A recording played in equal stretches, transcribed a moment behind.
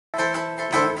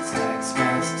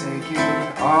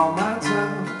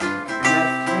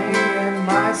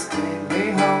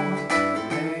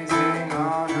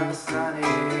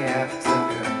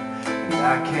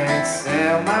and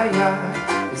sail my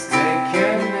yacht. It's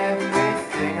taking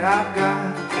everything I've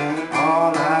got.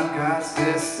 All I've got's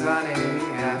this sunny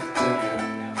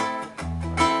afternoon.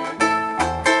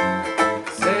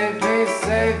 Save me,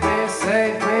 save me,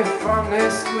 save me from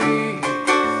this squeeze.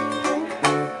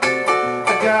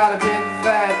 I got a big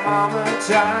fat mama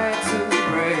trying to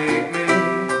break me.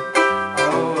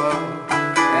 Oh, oh,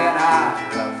 and I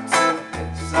love to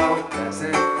live so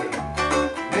pleasantly.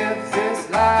 Live this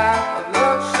life of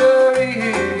luxury,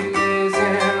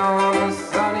 gazing on a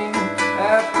sunny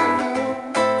afternoon.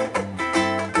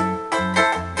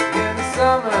 In the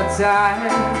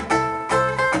summertime,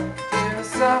 in the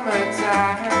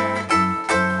summertime,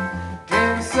 in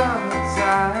the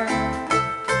summertime,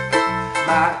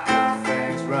 my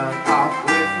girlfriends run off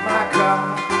with my car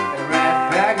and ran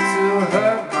back to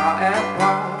her ma and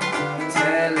pa,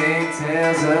 telling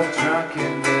tales of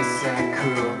drunkenness and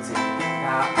cruelty.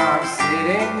 Now I'm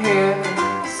sitting here,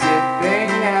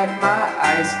 sipping at my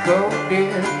ice cold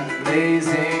beer,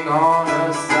 blazing on a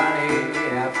sunny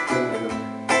afternoon.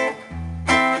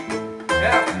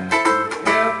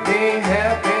 Help me,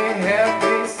 help me, help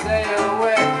me sail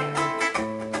away.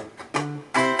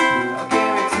 Oh,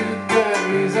 give me 2 good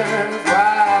reasons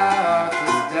why I ought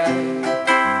to stay.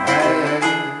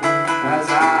 As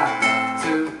I love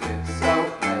to live so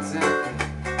pleasantly.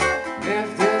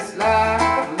 Live this life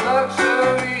of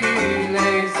luxury,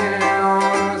 lazing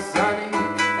on a sunny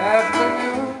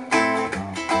afternoon.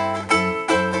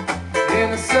 In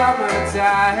the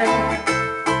summertime,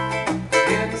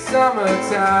 in the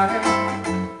summertime,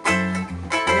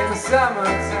 in the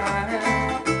summertime.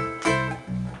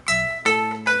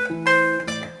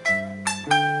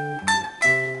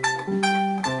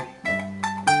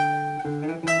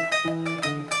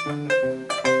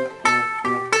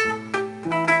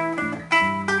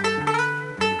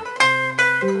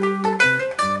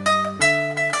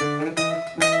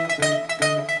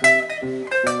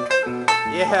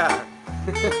 Yeah.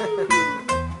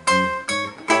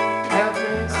 Help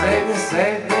me,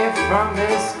 save me from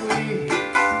this squeeze.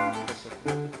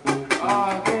 Oh,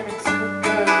 give me 2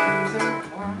 good reasons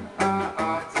why I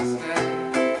ought to stay.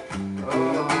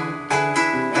 Oh,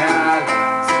 and I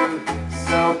love to live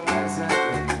so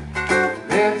pleasantly.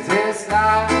 Live this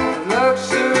life of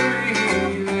luxury,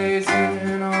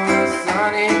 lazing on a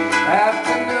sunny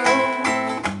afternoon.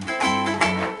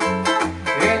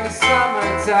 In the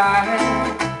summertime,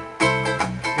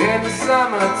 in the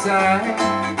summertime,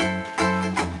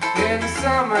 in the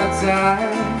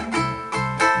summertime.